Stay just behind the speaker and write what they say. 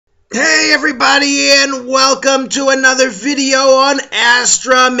Hey everybody, and welcome to another video on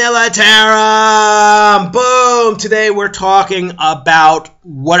Astra Militarum. Boom! Today we're talking about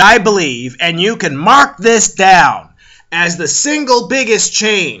what I believe, and you can mark this down, as the single biggest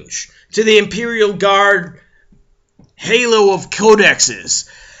change to the Imperial Guard halo of codexes.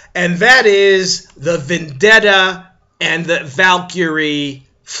 And that is the Vendetta and the Valkyrie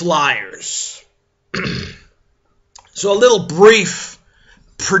flyers. So a little brief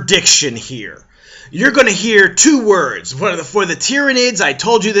prediction here. You're going to hear two words. For the Tyranids, I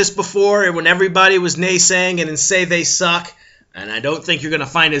told you this before, and when everybody was naysaying and say they suck, and I don't think you're going to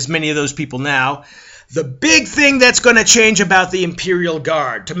find as many of those people now. The big thing that's going to change about the Imperial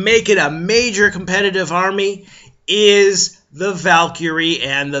Guard to make it a major competitive army is the Valkyrie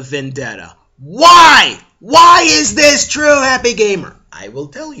and the Vendetta. Why? Why is this true, Happy Gamer? I will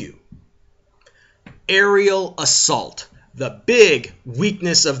tell you. Aerial assault. The big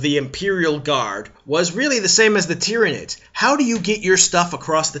weakness of the Imperial Guard was really the same as the Tyranids. How do you get your stuff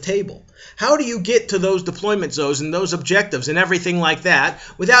across the table? How do you get to those deployment zones and those objectives and everything like that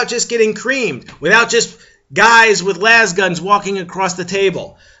without just getting creamed, without just guys with las guns walking across the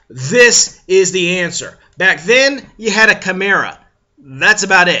table? This is the answer. Back then, you had a Chimera. That's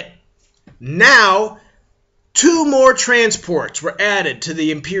about it. Now, two more transports were added to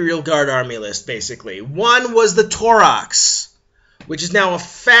the Imperial Guard army list, basically. One was the Torax, which is now a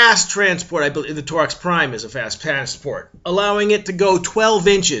fast transport. I believe the Torax Prime is a fast transport, allowing it to go 12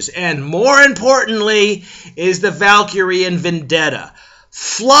 inches. And more importantly is the Valkyrie and Vendetta.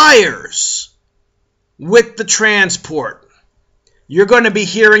 Flyers with the transport. You're going to be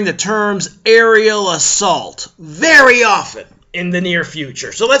hearing the terms aerial assault very often in the near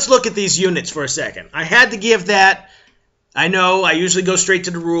future. So let's look at these units for a second. I had to give that, I know I usually go straight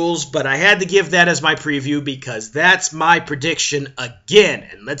to the rules, but I had to give that as my preview because that's my prediction again.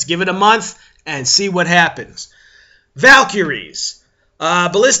 And let's give it a month and see what happens. Valkyries.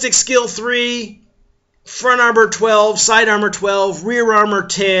 Ballistic skill 3, front armor 12, side armor 12, rear armor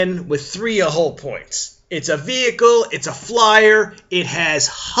 10 with 3 hull points. It's a vehicle, it's a flyer, it has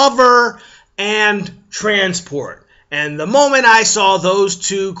hover and transport. And the moment I saw those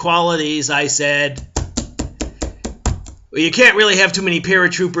two qualities, I said, well, you can't really have too many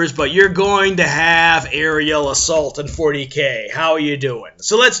paratroopers, but you're going to have aerial assault in 40k. How are you doing?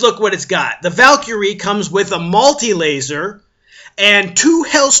 So let's look what it's got. The Valkyrie comes with a multi-laser and 2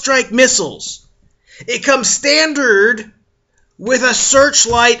 Hellstrike missiles. It comes standard with a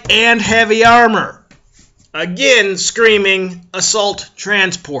searchlight and heavy armor. Again, screaming assault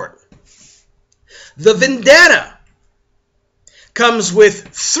transport. The Vendetta comes with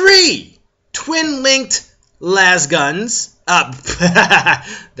 3 twin-linked las guns. That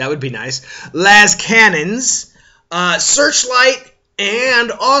would be nice. Las cannons, searchlight,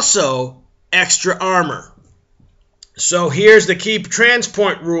 and also extra armor. So here's the key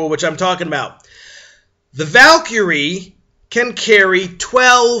transport rule, which I'm talking about. The Valkyrie can carry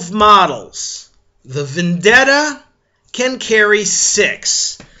 12 models. The Vendetta can carry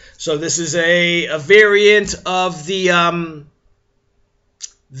 6. So this is a variant of the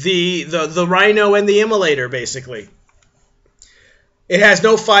Rhino and the Immolator, basically. It has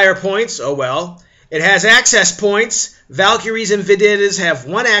no fire points. Oh well. It has access points. Valkyries and Vendettas have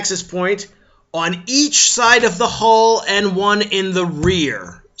 1 access point on each side of the hull and 1 in the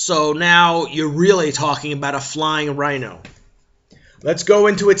rear. So now you're really talking about a flying Rhino. Let's go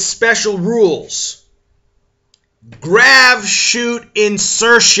into its special rules. Grav shoot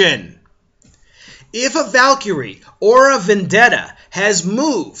insertion. If a Valkyrie or a Vendetta has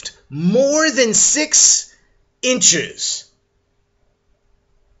moved more than 6 inches,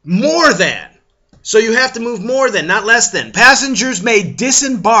 more than, so you have to move more than, not less than. Passengers may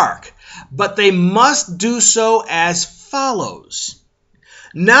disembark, but they must do so as follows.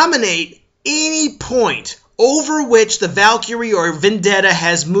 Nominate any point over which the Valkyrie or Vendetta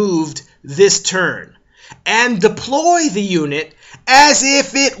has moved this turn, and deploy the unit as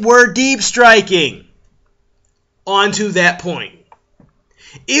if it were deep striking onto that point.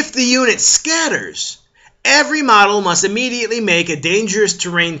 If the unit scatters, every model must immediately make a dangerous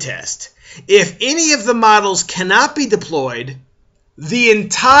terrain test. If any of the models cannot be deployed, the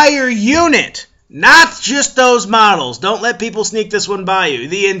entire unit, not just those models, don't let people sneak this one by you,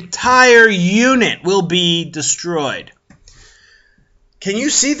 the entire unit will be destroyed. Can you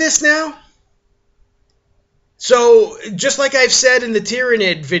see this now? So, just like I've said in the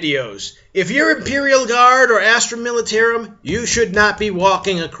Tyranid videos, if you're Imperial Guard or Astra Militarum, you should not be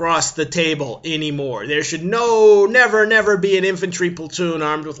walking across the table anymore. There should never be an infantry platoon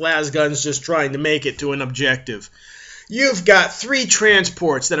armed with las guns just trying to make it to an objective. You've got 3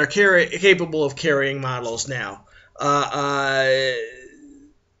 transports that are capable of carrying models now.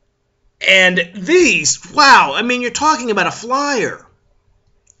 And these, wow, I mean, you're talking about a flyer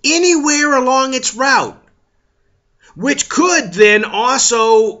anywhere along its route, which could then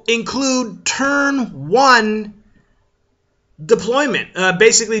also include turn 1 deployment,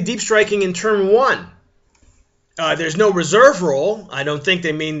 basically deep striking in turn 1. There's no reserve roll. I don't think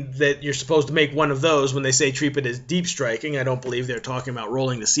they mean that you're supposed to make one of those when they say treat it as deep striking. I don't believe they're talking about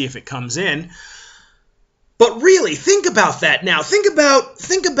rolling to see if it comes in. But really, think about that now. Think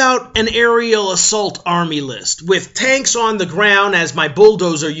about an aerial assault army list with tanks on the ground as my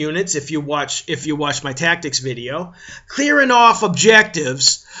bulldozer units, if you watch my tactics video, clearing off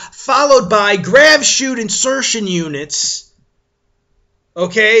objectives, followed by grab shoot insertion units.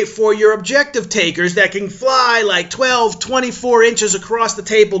 Okay, for your objective takers that can fly like 12, 24 inches across the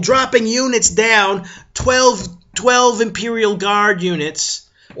table, dropping units down, 12 Imperial Guard units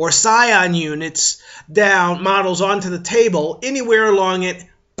or Scion units down, models onto the table, anywhere along it,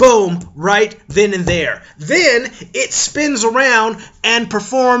 boom, right then and there. Then it spins around and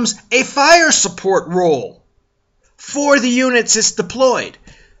performs a fire support roll for the units it's deployed.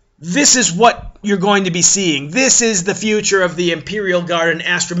 This is what you're going to be seeing. This is the future of the Imperial Guard and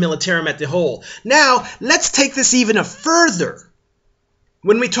Astra Militarum at the whole. Now, let's take this even further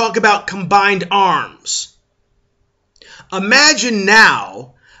when we talk about combined arms. Imagine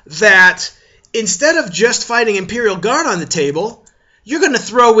now that instead of just fighting Imperial Guard on the table, you're going to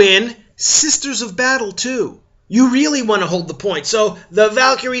throw in Sisters of Battle too. You really want to hold the point. So the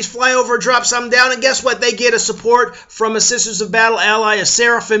Valkyries fly over, drop some down, and guess what? They get a support from a Sisters of Battle ally, a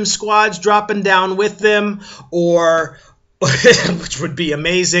Seraphim squads dropping down with them, or which would be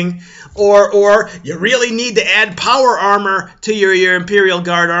amazing. Or you really need to add power armor to your Imperial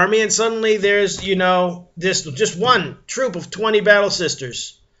Guard army, and suddenly there's, just one troop of 20 Battle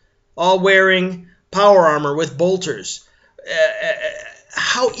Sisters, all wearing power armor with bolters.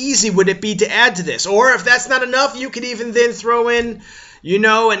 How easy would it be to add to this? Or if that's not enough, you could even then throw in,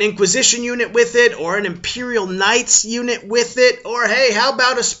 an Inquisition unit with it, or an Imperial Knights unit with it, or hey, how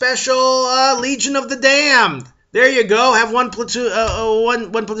about a special Legion of the Damned? There you go. Have one platoon,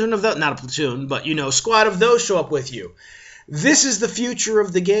 one platoon of those, not a platoon, but squad of those show up with you. This is the future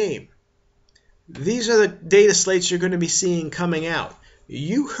of the game. These are the data slates you're going to be seeing coming out.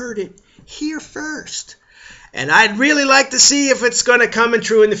 You heard it here first. And I'd really like to see if it's going to come in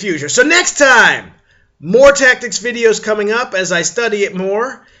true in the future. So next time, more tactics videos coming up as I study it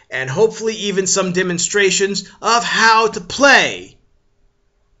more, and hopefully even some demonstrations of how to play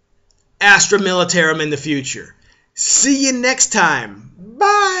Astra Militarum in the future. See you next time.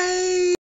 Bye!